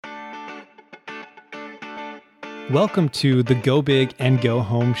Welcome to the Go Big and Go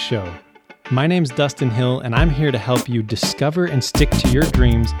Home show. My name's Dustin Hill, and I'm here to help you discover and stick to your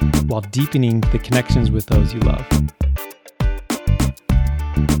dreams while deepening the connections with those you love.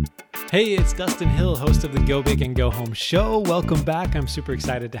 Hey, it's Dustin Hill, host of the Go Big and Go Home show. Welcome back. I'm super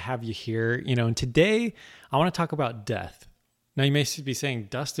excited to have you here. And today I want to talk about death. Now, you may be saying,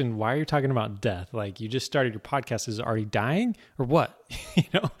 Dustin, why are you talking about death? Like, you just started your podcast, is it already dying or what?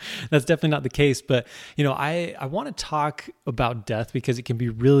 That's definitely not the case. But, I want to talk about death because it can be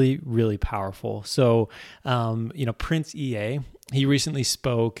really, really powerful. So, Prince EA, he recently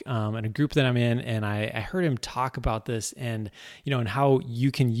spoke in a group that I'm in, and I heard him talk about this and how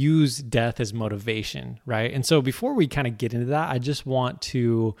you can use death as motivation, right? And so before we kind of get into that, I just want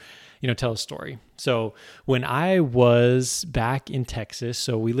to tell a story. So when I was back in Texas,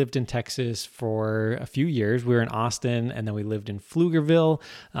 so we lived in Texas for a few years. We were in Austin, and then we lived in Pflugerville.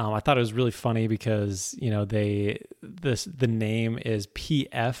 I thought it was really funny because the name is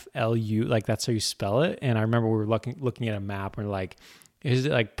PFLU, like that's how you spell it. And I remember we were looking at a map, and we're like, is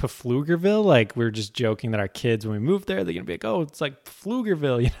it like Pflugerville? Like, we were just joking that our kids, when we moved there, they're going to be like, oh, it's like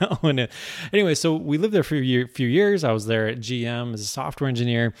Pflugerville, And anyway, so we lived there for a few years. I was there at GM as a software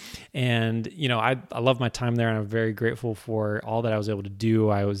engineer. And, I love my time there, and I'm very grateful for all that I was able to do.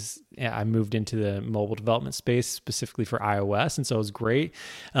 I moved into the mobile development space specifically for iOS. And so it was great.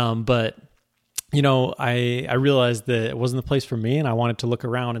 But I realized that it wasn't the place for me, and I wanted to look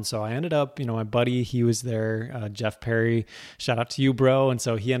around. And so I ended up, my buddy, he was there, Jeff Perry, shout out to you, bro. And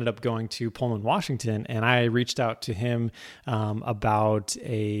so he ended up going to Pullman, Washington, and I reached out to him about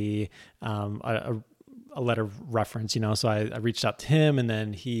a letter of reference, so I reached out to him, and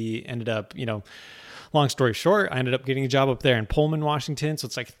then he ended up, long story short, I ended up getting a job up there in Pullman, Washington. So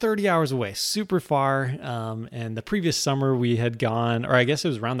it's like 30 hours away, super far. And the previous summer we had gone, or I guess it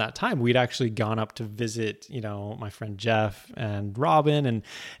was around that time, we'd actually gone up to visit, my friend Jeff and Robin.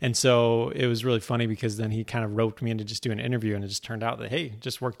 And so it was really funny because then he kind of roped me into just doing an interview, and it just turned out that, hey, it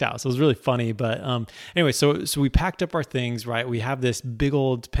just worked out. So it was really funny. But anyway, so we packed up our things, right? We have this big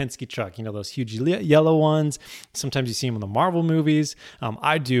old Penske truck, those huge yellow ones. Sometimes you see them in the Marvel movies.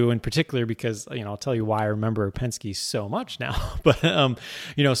 I do in particular because, I'll tell you why I remember Penske so much now. But,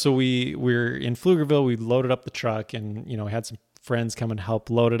 so we're in Pflugerville, we loaded up the truck, and, we had some friends come and help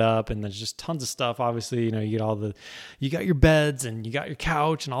load it up, and there's just tons of stuff. Obviously, you got your beds and you got your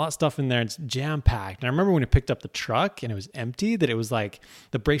couch and all that stuff in there. It's jam packed. And I remember when I picked up the truck and it was empty, that it was like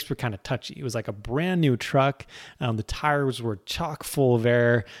the brakes were kind of touchy. It was like a brand new truck. The tires were chock full of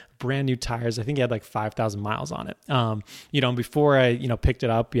air, brand new tires. I think it had like 5,000 miles on it. Before I, picked it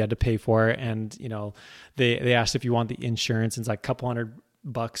up, you had to pay for it. And, they asked if you want the insurance. It's like a couple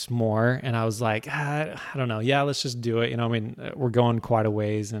 $100 more. And I was like, I don't know. Yeah, let's just do it. We're going quite a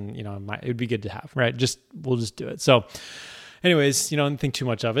ways, and, it'd be good to have, right? We'll just do it. So anyways, didn't think too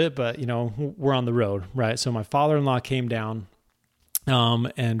much of it, but, we're on the road, right? So my father-in-law came down,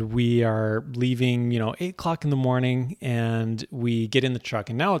 and we are leaving, 8:00 in the morning, and we get in the truck,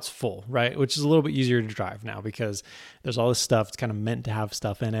 and now it's full, right? Which is a little bit easier to drive now because there's all this stuff. It's kind of meant to have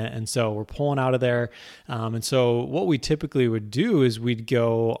stuff in it. And so we're pulling out of there. And so what we typically would do is we'd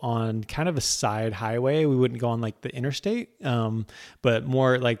go on kind of a side highway. We wouldn't go on like the interstate, but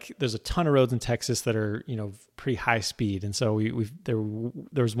more like there's a ton of roads in Texas that are, pretty high speed. And so there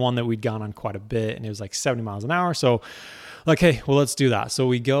was one that we'd gone on quite a bit, and it was like 70 miles an hour. So like, hey, well, let's do that. So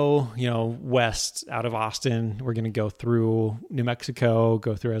we go, west out of Austin. We're going to go through New Mexico,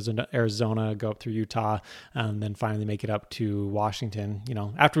 go through Arizona, go up through Utah, and then finally make it up to Washington,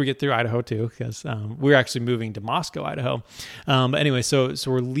 after we get through Idaho too, because we're actually moving to Moscow, Idaho. But anyway, so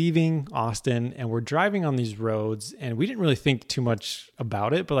we're leaving Austin, and we're driving on these roads, and we didn't really think too much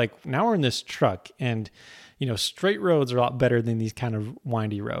about it, but like now we're in this truck, and straight roads are a lot better than these kind of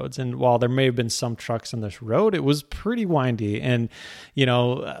windy roads. And while there may have been some trucks on this road, it was pretty windy. And,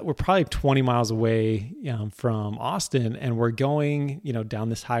 we're probably 20 miles away from Austin, and we're going, down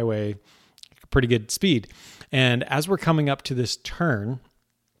this highway, pretty good speed. And as we're coming up to this turn,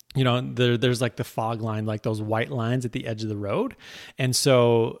 there's like the fog line, like those white lines at the edge of the road. And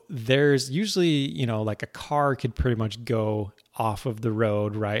so there's usually, like a car could pretty much go off of the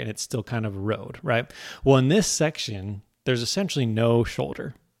road, right? And it's still kind of a road, right? Well, in this section, there's essentially no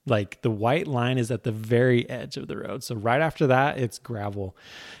shoulder. Like the white line is at the very edge of the road. So right after that, it's gravel,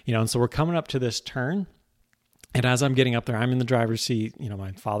 and so we're coming up to this turn. And as I'm getting up there, I'm in the driver's seat.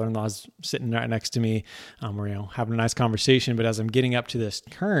 My father-in-law's sitting right next to me. We're, having a nice conversation. But as I'm getting up to this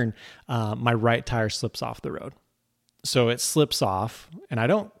turn, my right tire slips off the road. So it slips off, and I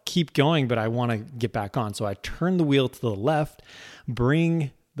don't keep going, but I want to get back on. So I turn the wheel to the left,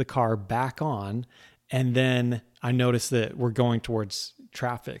 bring the car back on, And then I noticed that we're going towards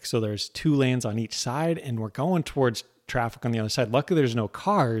traffic. So there's 2 lanes on each side and we're going towards traffic on the other side. Luckily there's no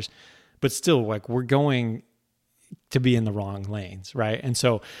cars, but still like we're going to be in the wrong lanes, right? And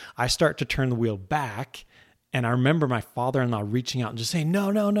so I start to turn the wheel back, and I remember my father-in-law reaching out and just saying,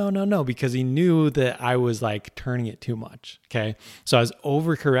 no, because he knew that I was like turning it too much. Okay. So I was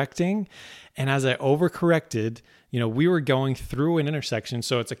overcorrecting. And as I overcorrected, we were going through an intersection.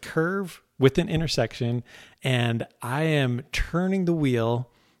 So it's a curve with an intersection, and I am turning the wheel,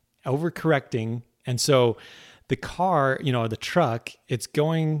 overcorrecting. And so the car, the truck, it's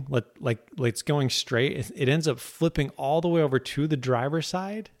going it's going straight. It ends up flipping all the way over to the driver's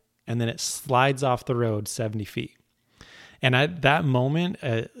side, and then it slides off the road 70 feet. And at that moment,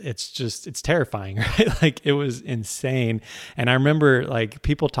 it's terrifying, right? Like it was insane. And I remember like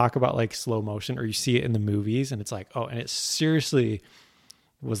people talk about like slow motion, or you see it in the movies, and it's like, oh, and it seriously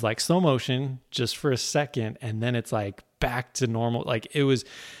was like slow motion just for a second. And then it's like back to normal. Like it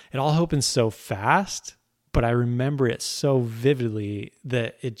all happened so fast, but I remember it so vividly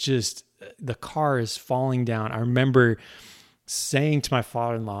that the car is falling down. I remember saying to my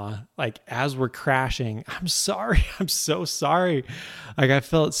father-in-law, like as we're crashing, I'm sorry. I'm so sorry. Like I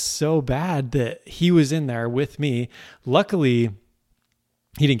felt so bad that he was in there with me. Luckily,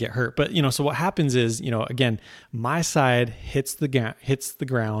 he didn't get hurt. But, so what happens is, again, my side hits the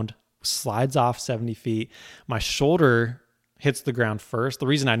ground, slides off 70 feet. My shoulder hits the ground first. The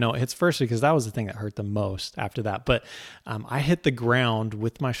reason I know it hits first is because that was the thing that hurt the most after that. But I hit the ground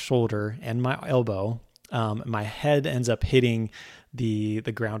with my shoulder and my elbow. My head ends up hitting the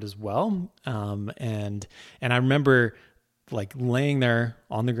ground as well. And I remember like laying there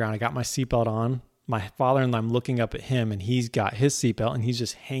on the ground. I got my seatbelt on. My father-in-law, I'm looking up at him, and he's got his seatbelt and he's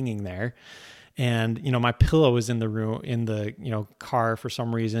just hanging there. And, my pillow was in the room, in the, car for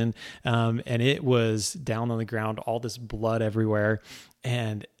some reason. And it was down on the ground, all this blood everywhere.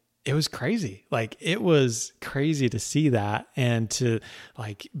 And it was crazy. Like it was crazy to see that, and to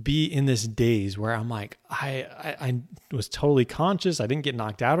like be in this daze where I'm like, I was totally conscious. I didn't get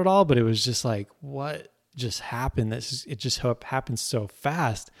knocked out at all, but it was just like, what just happened? It just happened so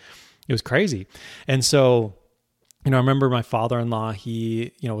fast. It was crazy. And so, I remember my father-in-law,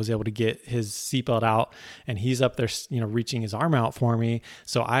 he, was able to get his seatbelt out, and he's up there, reaching his arm out for me.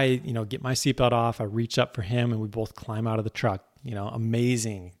 So I, get my seatbelt off, I reach up for him, and we both climb out of the truck.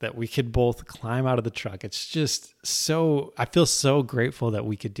 Amazing that we could both climb out of the truck. It's just I feel so grateful that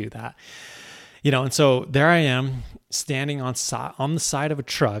we could do that. And so there I am standing on the side of a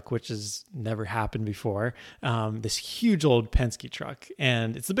truck, which has never happened before. This huge old Penske truck,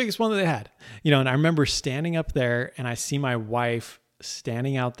 and it's the biggest one that they had, and I remember standing up there, and I see my wife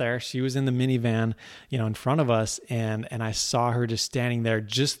standing out there. She was in the minivan, in front of us. And I saw her just standing there,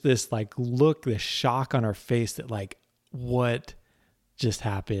 just this like look, this shock on her face that like, what just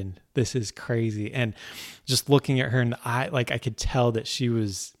happened? This is crazy. And just looking at her in the eye, like I could tell that she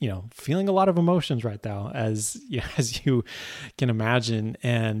was, feeling a lot of emotions right now, as you can imagine.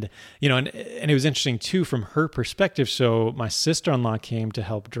 And, and it was interesting too, from her perspective. So my sister-in-law came to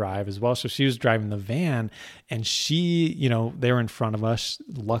help drive as well. So she was driving the van, and she, they were in front of us,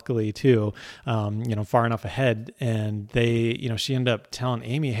 luckily too, far enough ahead. And they, she ended up telling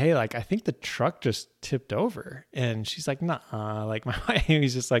Amy, hey, like, I think the truck just tipped over. And she's like, nah, like my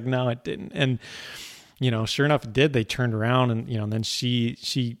Amy's just like, no, it didn't. And, sure enough, it did. They turned around, and, and then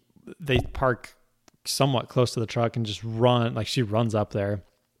they park somewhat close to the truck and just run, like she runs up there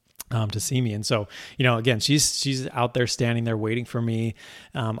to see me. And so, again, she's out there standing there waiting for me.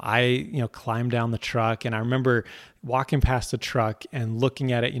 I, climbed down the truck, and I remember walking past the truck and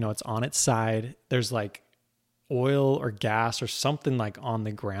looking at it, it's on its side. There's like oil or gas or something like on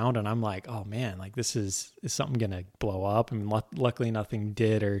the ground. And I'm like, oh man, like is something going to blow up? And luckily nothing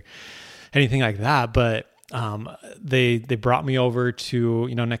did or anything like that. But they brought me over to,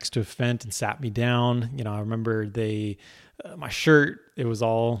 next to a vent and sat me down. I remember my shirt, it was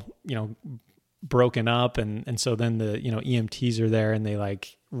all, broken up. And so then the, EMTs are there, and they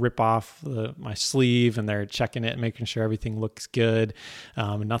like rip off my sleeve, and they're checking it and making sure everything looks good.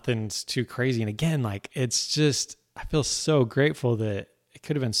 And nothing's too crazy. And again, like, it's just, I feel so grateful that it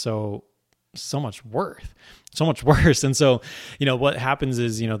could have been so much worse. And so, what happens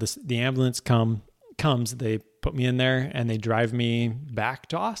is, the ambulance comes, they put me in there, and they drive me back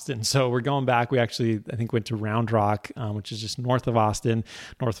to Austin. So we're going back. We actually, I think, went to Round Rock, which is just north of Austin,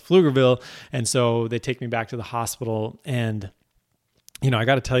 north of Pflugerville. And so they take me back to the hospital, and I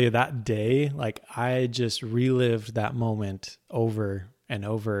got to tell you, that day, like, I just relived that moment over and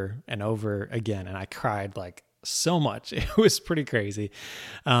over and over again. And I cried like so much. It was pretty crazy.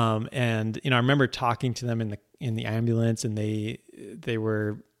 And, I remember talking to them in the ambulance, and they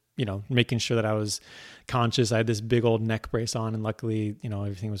were, making sure that I was conscious. I had this big old neck brace on, and luckily,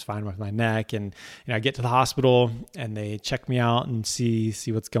 everything was fine with my neck. And, I get to the hospital and they check me out and see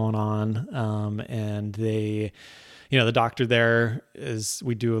what's going on. And they, the doctor there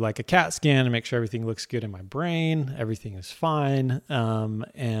we do like a CAT scan to make sure everything looks good in my brain. Everything is fine.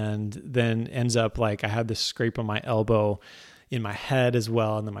 And then ends up like I had this scrape on my elbow in my head as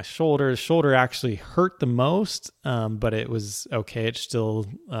well. And then my shoulder. The shoulder actually hurt the most, but it was okay. It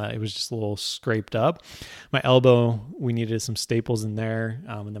was just a little scraped up. My elbow, we needed some staples in there.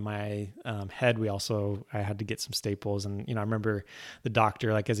 And then my head, I had to get some staples. And, I remember the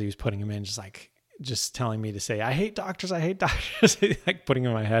doctor, like as he was putting them in, just telling me to say, I hate doctors, like putting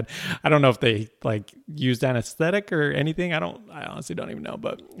in my head. I don't know if they like used anesthetic or anything. I honestly don't even know,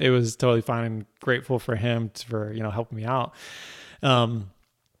 but it was totally fine. I'm grateful for him for, helping me out. And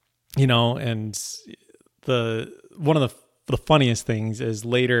one of the funniest things is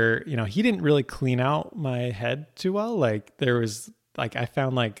later, he didn't really clean out my head too well. Like there was like, I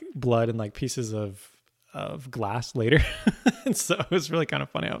found like blood and like pieces of glass later. And so it was really kind of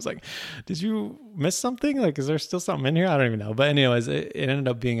funny. I was like, did you miss something? Like, is there still something in here? I don't even know. But anyways, it ended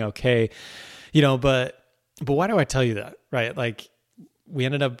up being okay, but why do I tell you that? Right. Like we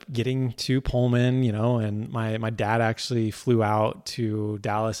ended up getting to Pullman, and my dad actually flew out to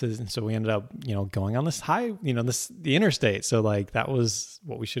Dallas. And so we ended up, going on this the interstate. So like, that was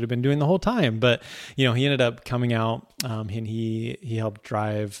what we should have been doing the whole time. But, he ended up coming out, and he helped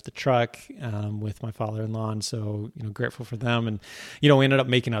drive the truck, with my father-in-law. And so, grateful for them. And, we ended up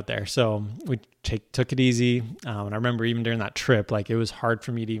making out there. So we took it easy. And I remember even during that trip, like it was hard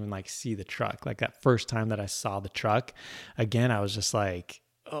for me to even like see the truck. Like that first time that I saw the truck again, I was just like,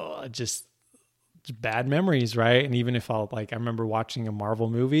 oh, just bad memories, right? And even if I remember watching a Marvel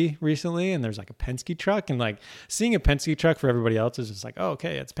movie recently and there's like a Penske truck, and like seeing a Penske truck for everybody else is just like, oh,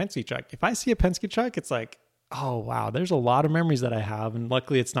 okay, it's a Penske truck. If I see a Penske truck, it's like, oh, wow, there's a lot of memories that I have. And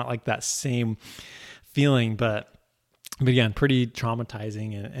luckily it's not like that same feeling, but again, pretty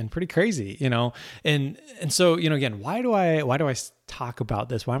traumatizing and pretty crazy, and so, again, why do I talk about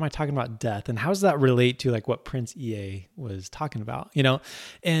this? Why am I talking about death? And how does that relate to like what Prince EA was talking about,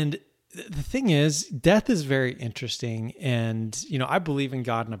 and the thing is, death is very interesting. And, I believe in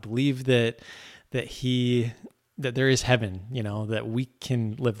God, and I believe that there is heaven, that we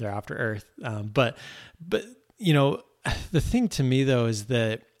can live there after earth. But the thing to me though, is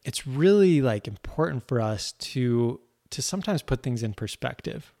that it's really like important for us to sometimes put things in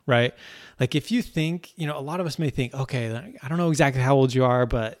perspective, right? Like if you think, a lot of us may think, okay, I don't know exactly how old you are,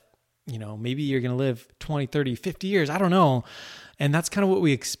 but maybe you're going to live 20, 30, 50 years. I don't know. And that's kind of what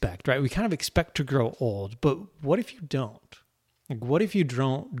we expect, right? We kind of expect to grow old, but what if you don't? Like, what if you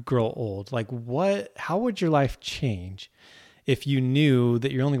don't grow old? Like how would your life change if you knew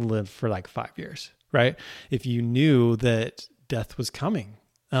that you only lived for like 5 years, right? If you knew that death was coming,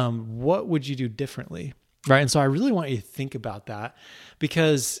 what would you do differently? Right. And so I really want you to think about that,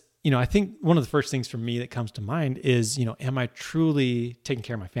 because, I think one of the first things for me that comes to mind is, am I truly taking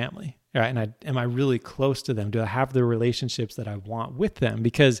care of my family? Right. And am I really close to them? Do I have the relationships that I want with them?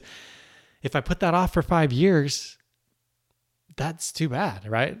 Because if I put that off for 5 years, that's too bad,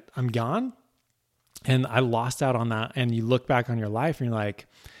 right? I'm gone and I lost out on that. And you look back on your life and you're like,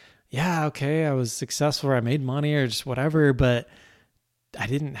 yeah, okay, I was successful, or I made money or just whatever, but I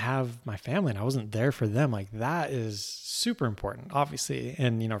didn't have my family and I wasn't there for them. Like that is super important, obviously.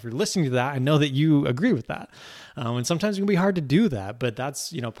 And, if you're listening to that, I know that you agree with that. And sometimes it can be hard to do that, but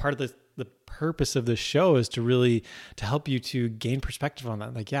that's, part of the purpose of this show is to help you to gain perspective on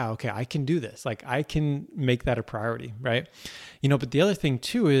that. Like, yeah, okay, I can do this. Like I can make that a priority. Right. But the other thing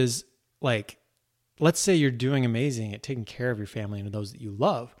too is like, let's say you're doing amazing at taking care of your family and those that you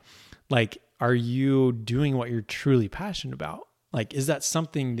love. Like, are you doing what you're truly passionate about? Like, is that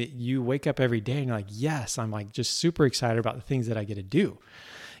something that you wake up every day and you're like, yes, I'm like just super excited about the things that I get to do,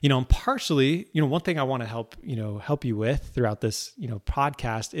 and partially, one thing I want to help you with throughout this,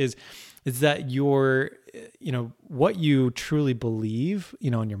 podcast is that what you truly believe,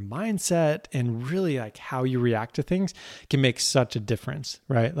 in your mindset and really like how you react to things can make such a difference,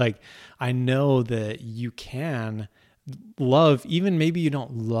 right? Like, I know that you can love, even maybe you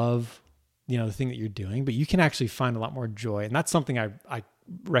don't love the thing that you're doing, but you can actually find a lot more joy. And that's something I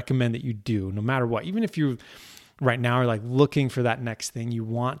recommend that you do no matter what, even if you right now are like looking for that next thing, you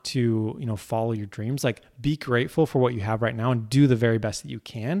want to, follow your dreams, like be grateful for what you have right now and do the very best that you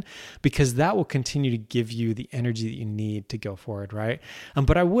can, because that will continue to give you the energy that you need to go forward, right?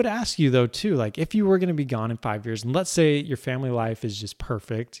 But I would ask you though too, like if you were going to be gone in 5 years, and let's say your family life is just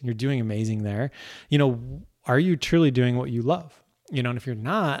perfect, you're doing amazing there, are you truly doing what you love? And if you're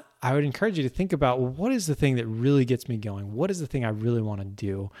not, I would encourage you to think about, well, what is the thing that really gets me going? What is the thing I really want to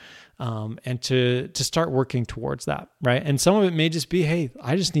do? And to start working towards that, right? And some of it may just be, hey,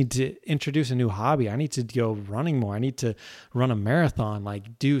 I just need to introduce a new hobby. I need to go running more. I need to run a marathon,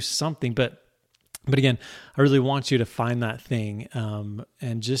 like do something. But again, I really want you to find that thing.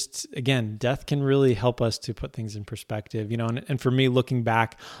 And just, again, death can really help us to put things in perspective, and for me, looking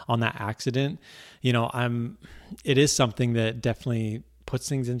back on that accident, it is something that definitely puts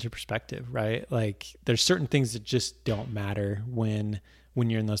things into perspective, right? Like there's certain things that just don't matter when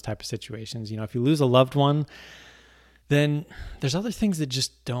you're in those type of situations. If you lose a loved one, then there's other things that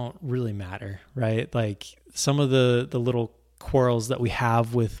just don't really matter, right? Like some of the little quarrels that we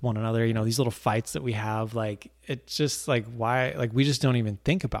have with one another, these little fights that we have, like it's just like, why, like we just don't even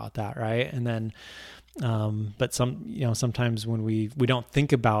think about that, right? And then but sometimes when we don't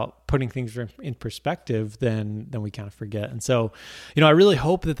think about putting things in perspective, then we kind of forget. And so, I really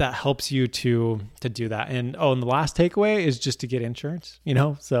hope that helps you to do that. And the last takeaway is just to get insurance,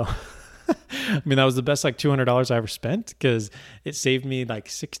 so I mean, that was the best like $200 I ever spent, because it saved me like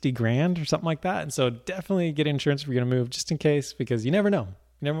 $60,000 or something like that. And so definitely get insurance if you're going to move, just in case, because you never know.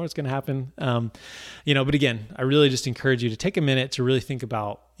 You never know what's going to happen. But again, I really just encourage you to take a minute to really think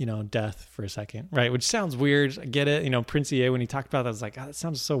about, death for a second, right? Which sounds weird. I get it. Prince EA, when he talked about that, I was like, oh, that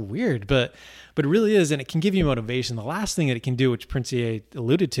sounds so weird, but it really is. And it can give you motivation. The last thing that it can do, which Prince EA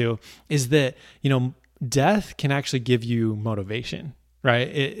alluded to, is that, death can actually give you motivation, right?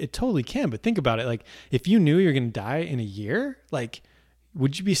 It totally can. But think about it. Like if you knew you're going to die in a year, like,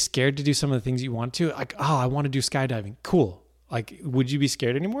 would you be scared to do some of the things you want to? Like, oh, I want to do skydiving. Cool. Like, would you be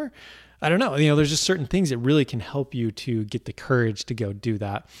scared anymore? I don't know. There's just certain things that really can help you to get the courage to go do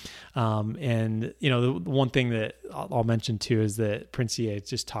that. And the one thing that I'll mention too is that Prince EA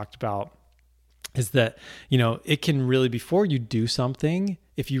just talked about is that, it can really, before you do something,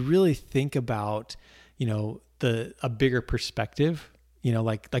 if you really think about, a bigger perspective,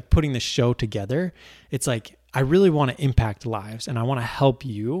 like putting the show together, it's like, I really want to impact lives and I want to help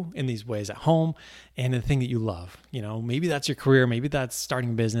you in these ways at home and the thing that you love. Maybe that's your career, maybe that's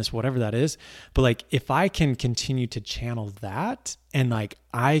starting a business, whatever that is. But like, if I can continue to channel that and like,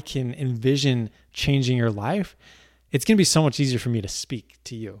 I can envision changing your life, it's going to be so much easier for me to speak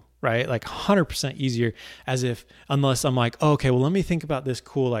to you, right? Like 100% easier, unless I'm like, oh, okay, well, let me think about this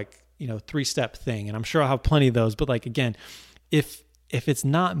cool, like, 3-step thing. And I'm sure I'll have plenty of those, but like, again, if it's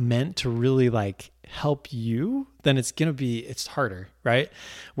not meant to really like help you, then it's harder, right?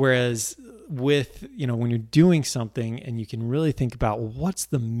 Whereas with, when you're doing something and you can really think about, well, what's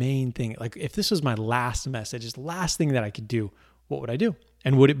the main thing? Like if this was my last message, this last thing that I could do, what would I do?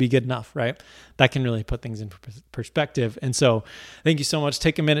 And would it be good enough, right? That can really put things in perspective. And so thank you so much.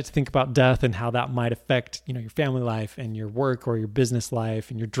 Take a minute to think about death and how that might affect, your family life and your work or your business life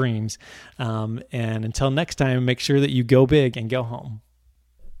and your dreams. And until next time, make sure that you go big and go home.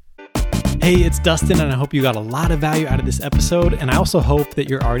 Hey, it's Dustin, and I hope you got a lot of value out of this episode, and I also hope that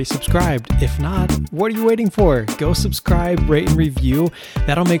you're already subscribed. If not, what are you waiting for? Go subscribe, rate, and review.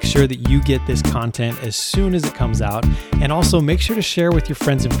 That'll make sure that you get this content as soon as it comes out, and also make sure to share with your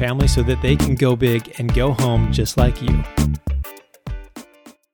friends and family so that they can go big and go home just like you.